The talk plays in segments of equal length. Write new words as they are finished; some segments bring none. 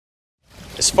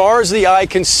As far as the eye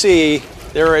can see,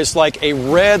 there is like a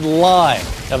red line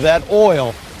of that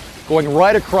oil going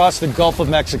right across the Gulf of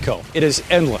Mexico. It is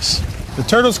endless. The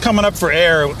turtle's coming up for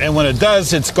air, and when it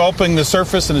does, it's gulping the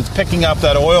surface, and it's picking up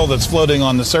that oil that's floating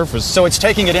on the surface. So it's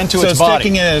taking it into its body. So it's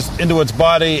taking it into its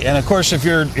body, and of course, if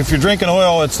you're drinking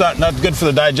oil, it's not good for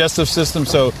the digestive system.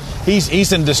 So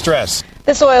he's in distress.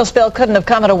 This oil spill couldn't have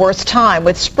come at a worse time.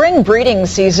 With spring breeding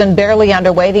season barely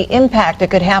underway, the impact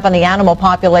it could have on the animal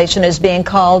population is being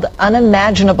called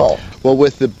unimaginable. Well,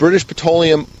 with the British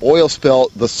Petroleum oil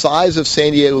spill the size of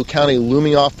San Diego County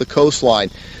looming off the coastline,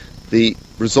 the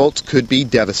results could be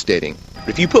devastating.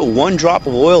 If you put one drop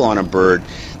of oil on a bird,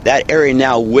 that area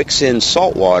now wicks in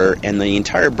salt water, and the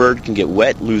entire bird can get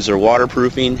wet, lose their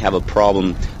waterproofing, have a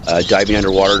problem diving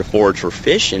underwater to forage for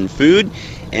fish and food,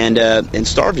 and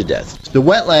starve to death. The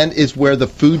wetland is where the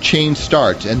food chain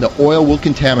starts, and the oil will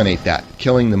contaminate that,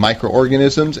 killing the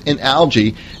microorganisms and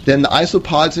algae, then the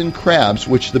isopods and crabs,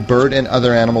 which the bird and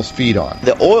other animals feed on.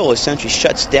 The oil essentially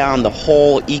shuts down the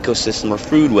whole ecosystem or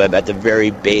food web at the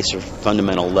very base or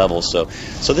fundamental level. So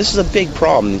this is a big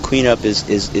problem. Cleanup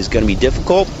is going to be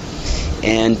difficult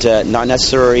and not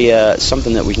necessarily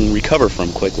something that we can recover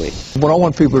from quickly. What I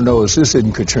want people to know is this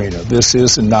isn't Katrina. This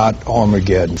is not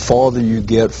Armageddon. The farther you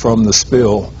get from the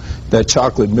spill, that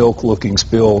chocolate milk-looking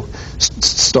spill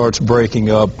starts breaking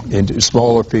up into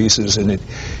smaller pieces, and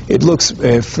it looks,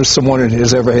 for someone that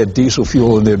has ever had diesel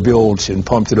fuel in their bilge and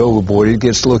pumped it overboard, it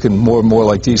gets looking more and more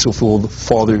like diesel fuel the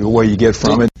farther away you get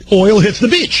from it. Oil hits the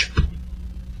beach.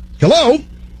 Hello?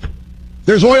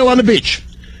 There's oil on the beach.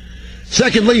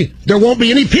 Secondly, there won't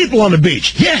be any people on the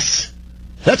beach. Yes!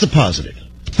 That's a positive.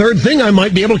 Third thing, I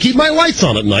might be able to keep my lights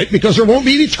on at night because there won't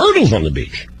be any turtles on the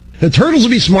beach. The turtles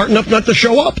will be smart enough not to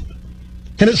show up.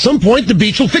 And at some point, the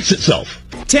beach will fix itself.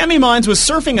 Tammy Mines was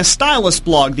surfing a stylist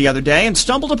blog the other day and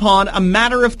stumbled upon A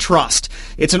Matter of Trust.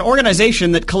 It's an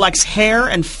organization that collects hair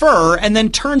and fur and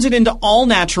then turns it into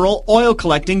all-natural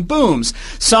oil-collecting booms.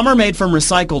 Some are made from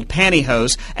recycled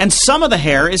pantyhose, and some of the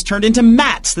hair is turned into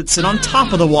mats that sit on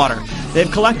top of the water.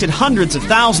 They've collected hundreds of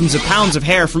thousands of pounds of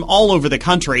hair from all over the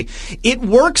country. It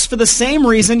works for the same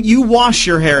reason you wash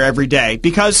your hair every day,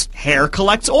 because hair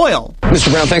collects oil.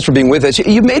 Mr. Brown, thanks for being with us.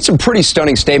 You made some pretty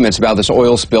stunning statements about this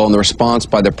oil spill and the response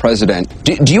by the president.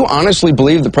 Do you honestly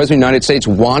believe the president of the United States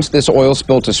wants this oil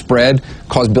spill to spread,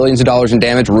 cause billions of dollars in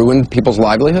damage, ruin people's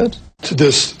livelihoods?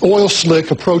 This oil slick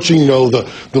approaching, the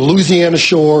Louisiana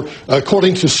shore.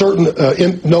 According to certain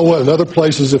NOAA and other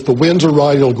places, if the winds are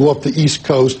right, it'll go up the East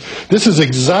Coast. This is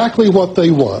exactly what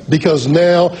they want, because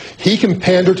now he can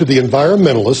pander to the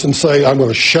environmentalists and say, I'm going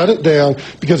to shut it down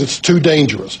because it's too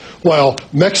dangerous. While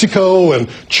Mexico and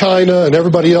China and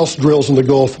everybody else drills in the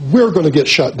Gulf, we're going to get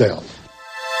shut down.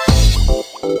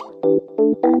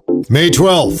 May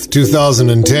 12th,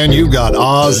 2010, you got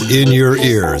Oz in your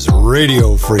ears.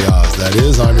 Radio Free Oz, that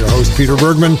is. I'm your host, Peter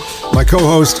Bergman. My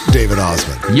co-host, David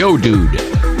Osmond. Yo, dude.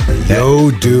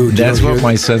 Yo, dude. That's what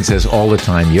my son says all the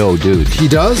time. Yo, dude. He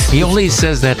does? He only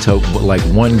says that to, like,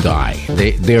 one guy.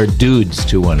 They're dudes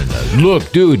to one another.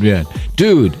 Look, dude, man.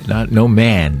 Dude. No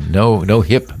man. No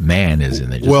hip man is in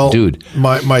there. Just dude.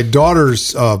 My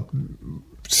daughter's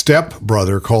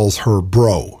step-brother calls her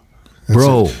bro.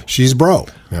 Bro. She's bro.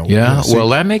 Yeah, well,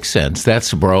 that makes sense.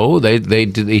 That's bro.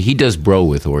 He does bro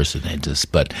with orthodontists,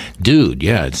 but dude,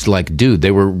 yeah, it's like dude.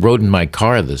 They rode in my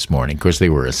car this morning. Of course, they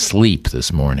were asleep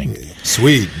this morning.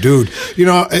 Sweet, dude.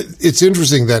 It's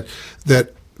interesting that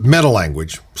meta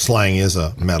language, slang is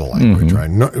a meta language,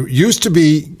 right? Used to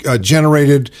be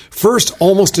generated first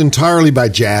almost entirely by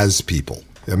jazz people.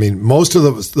 I mean, most of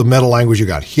the meta language, you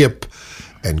got hip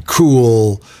and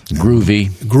cool, groovy,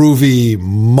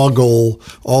 muggle,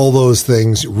 all those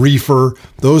things, reefer,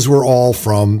 those were all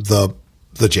from the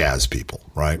jazz people,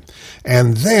 right?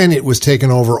 And then it was taken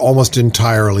over almost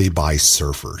entirely by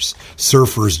surfers.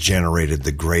 Surfers generated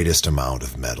the greatest amount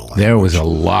of meta language. There was a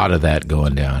lot of that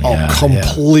going down.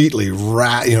 Completely,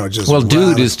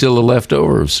 dude is still a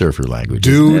leftover of surfer language.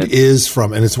 Dude is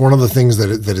from, and it's one of the things that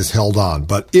is held on,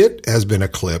 but it has been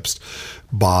eclipsed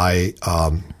by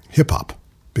hip-hop.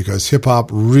 Because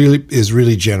hip-hop is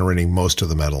really generating most of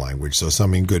the meta language. So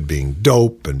something good being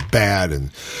dope and bad and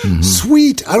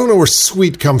sweet. I don't know where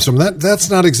sweet comes from. That's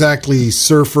not exactly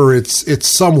surfer. It's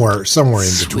somewhere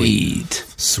in between.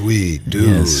 Sweet, dude.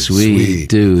 Yeah, sweet,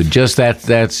 dude. Just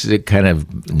that's it kind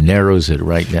of narrows it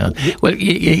right down. Well,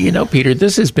 Peter,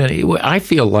 this has been, I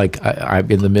feel like I'm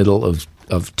in the middle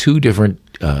of two different,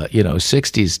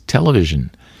 60s television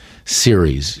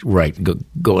series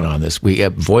going on this. We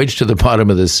have Voyage to the Bottom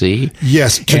of the Sea.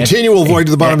 Yes, continual voyage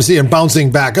to the bottom of the sea and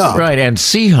bouncing back up. Right, and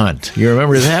Sea Hunt. You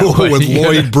remember that one? With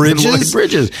Lloyd Bridges? With Lloyd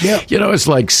Bridges. Yeah. You know, it's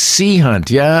like Sea Hunt.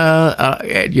 Yeah,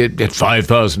 at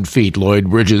 5,000 feet, Lloyd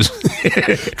Bridges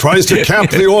tries to cap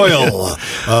the oil,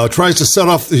 tries to set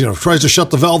off, tries to shut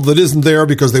the valve that isn't there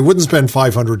because they wouldn't spend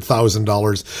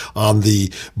 $500,000 on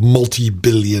the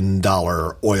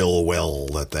multi-billion-dollar oil well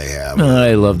that they have.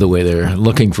 I love the way they're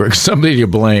looking for somebody to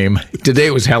blame. Today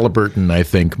it was Halliburton, I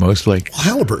think, mostly. Well,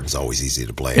 Halliburton's always easy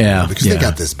to blame because they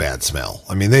got this bad smell.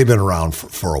 I mean, they've been around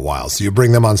for a while, so you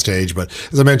bring them on stage. But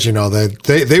as I mentioned,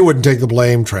 they wouldn't take the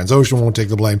blame. Transocean won't take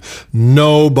the blame.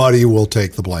 Nobody will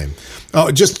take the blame.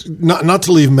 Just not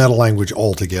to leave meta language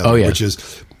altogether, which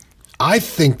is, I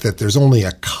think that there's only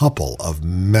a couple of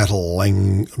meta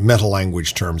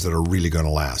language terms that are really going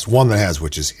to last. One that has,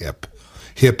 which is hip.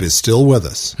 Hip is still with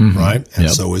us, right? And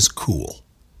so is cool.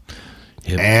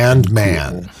 Hip and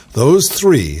man. Cool. Those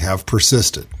three have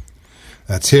persisted.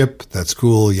 That's hip, that's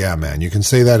cool, yeah, man. You can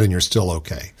say that and you're still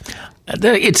okay.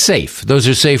 It's safe. Those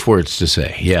are safe words to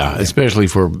say, especially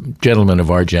for gentlemen of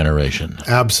our generation.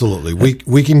 Absolutely.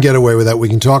 We can get away with that. We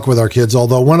can talk with our kids,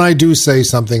 although when I do say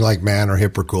something like man or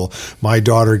hip or cool, my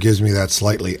daughter gives me that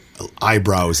slightly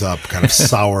eyebrows up, kind of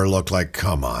sour look like,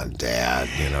 come on, Dad,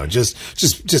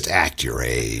 just act your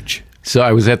age. So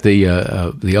I was at the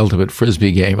ultimate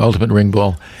Frisbee game, ultimate ring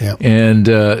ball, and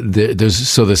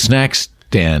there's the snack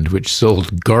stand, which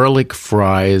sold garlic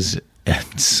fries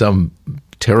and some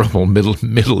terrible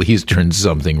Middle Eastern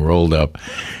something rolled up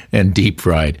and deep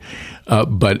fried.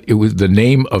 But it was the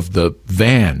name of the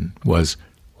van was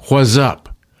 "What's Up."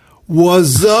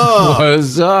 What's up?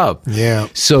 What's up? Yeah.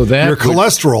 So that your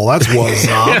cholesterol. That's what's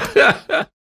up.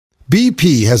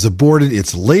 BP has aborted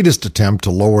its latest attempt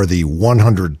to lower the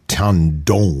 100-ton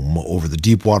dome over the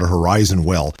Deepwater Horizon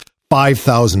well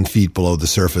 5,000 feet below the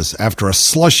surface after a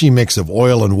slushy mix of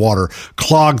oil and water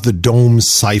clogged the dome's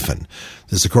siphon.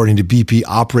 This according to BP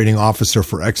Operating Officer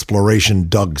for Exploration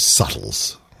Doug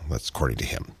Suttles. That's according to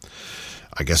him.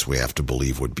 I guess we have to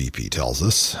believe what BP tells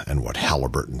us and what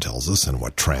Halliburton tells us and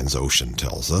what Transocean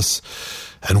tells us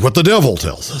and what the devil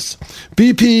tells us.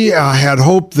 BP had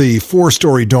hoped the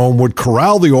 4-story dome would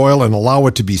corral the oil and allow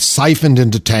it to be siphoned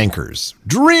into tankers.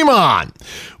 Dream on!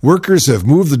 Workers have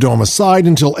moved the dome aside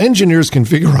until engineers can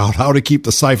figure out how to keep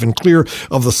the siphon clear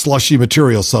of the slushy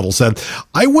material, Suttle said.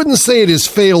 I wouldn't say it has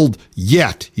failed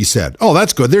yet, he said. Oh,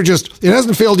 that's good. It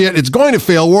hasn't failed yet. It's going to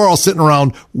fail. We're all sitting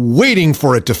around waiting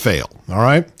for it to fail. All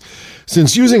right?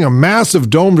 Since using a massive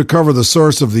dome to cover the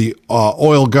source of the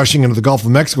oil gushing into the Gulf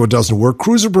of Mexico doesn't work,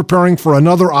 crews are preparing for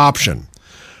another option,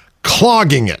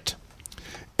 clogging it.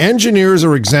 Engineers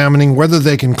are examining whether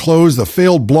they can close the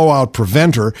failed blowout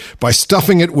preventer by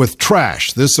stuffing it with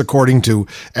trash. This, according to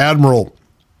Admiral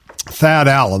Thad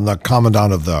Allen, the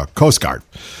Commandant of the Coast Guard.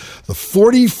 The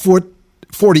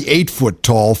 48-foot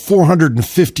tall,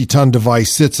 450-ton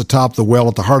device sits atop the well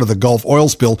at the heart of the Gulf oil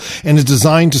spill and is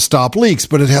designed to stop leaks,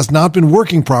 but it has not been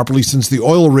working properly since the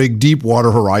oil rig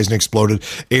Deepwater Horizon exploded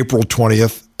April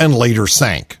 20th and later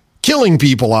sank. Killing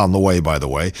people on the way, by the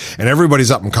way. And everybody's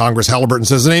up in Congress. Halliburton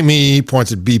says, it ain't me.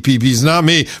 Points at BP's not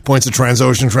me. Points at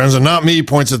Transocean, not me.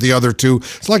 Points at the other two.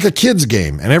 It's like a kid's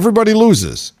game, and everybody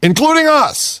loses, including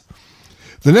us.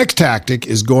 The next tactic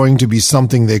is going to be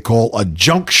something they call a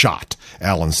junk shot,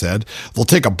 Allen said. They'll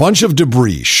take a bunch of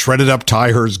debris, shredded up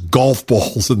tires, golf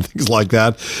balls, and things like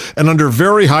that, and under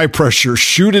very high pressure,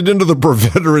 shoot it into the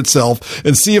preventer itself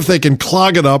and see if they can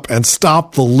clog it up and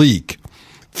stop the leak.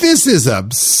 This is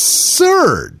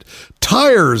absurd.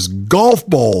 Tires, golf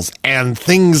balls, and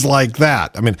things like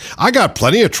that. I mean, I got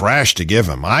plenty of trash to give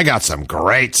him. I got some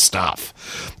great stuff.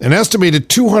 An estimated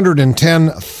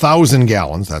 210,000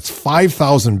 gallons, that's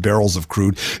 5,000 barrels of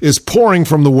crude, is pouring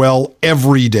from the well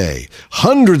every day.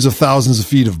 Hundreds of thousands of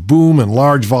feet of boom and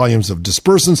large volumes of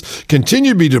dispersants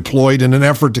continue to be deployed in an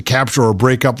effort to capture or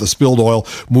break up the spilled oil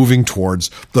moving towards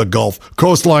the Gulf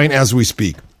coastline as we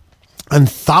speak. And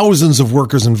thousands of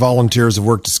workers and volunteers have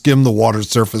worked to skim the water's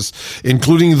surface,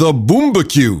 including the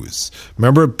boombacues.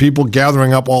 Remember people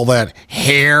gathering up all that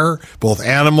hair, both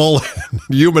animal and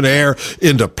human hair,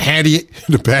 into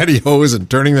pantyhose and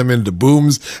turning them into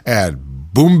booms and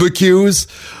boombacues?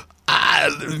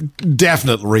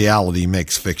 Definite reality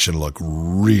makes fiction look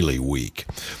really weak.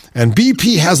 And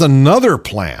BP has another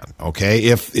plan, okay?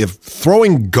 If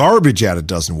throwing garbage at it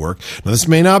doesn't work, now this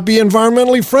may not be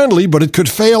environmentally friendly, but it could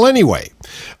fail anyway.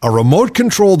 A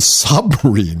remote-controlled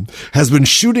submarine has been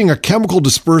shooting a chemical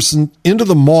dispersant into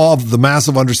the maw of the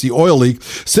massive undersea oil leak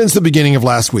since the beginning of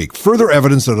last week. Further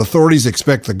evidence that authorities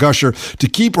expect the gusher to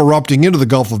keep erupting into the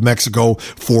Gulf of Mexico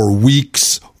for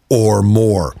weeks or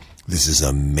more. This is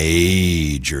a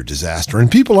major disaster,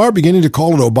 and people are beginning to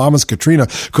call it Obama's Katrina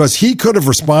because he could have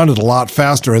responded a lot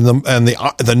faster, and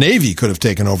the Navy could have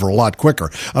taken over a lot quicker.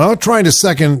 I'm not trying to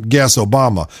second guess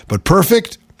Obama, but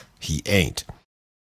perfect, he ain't.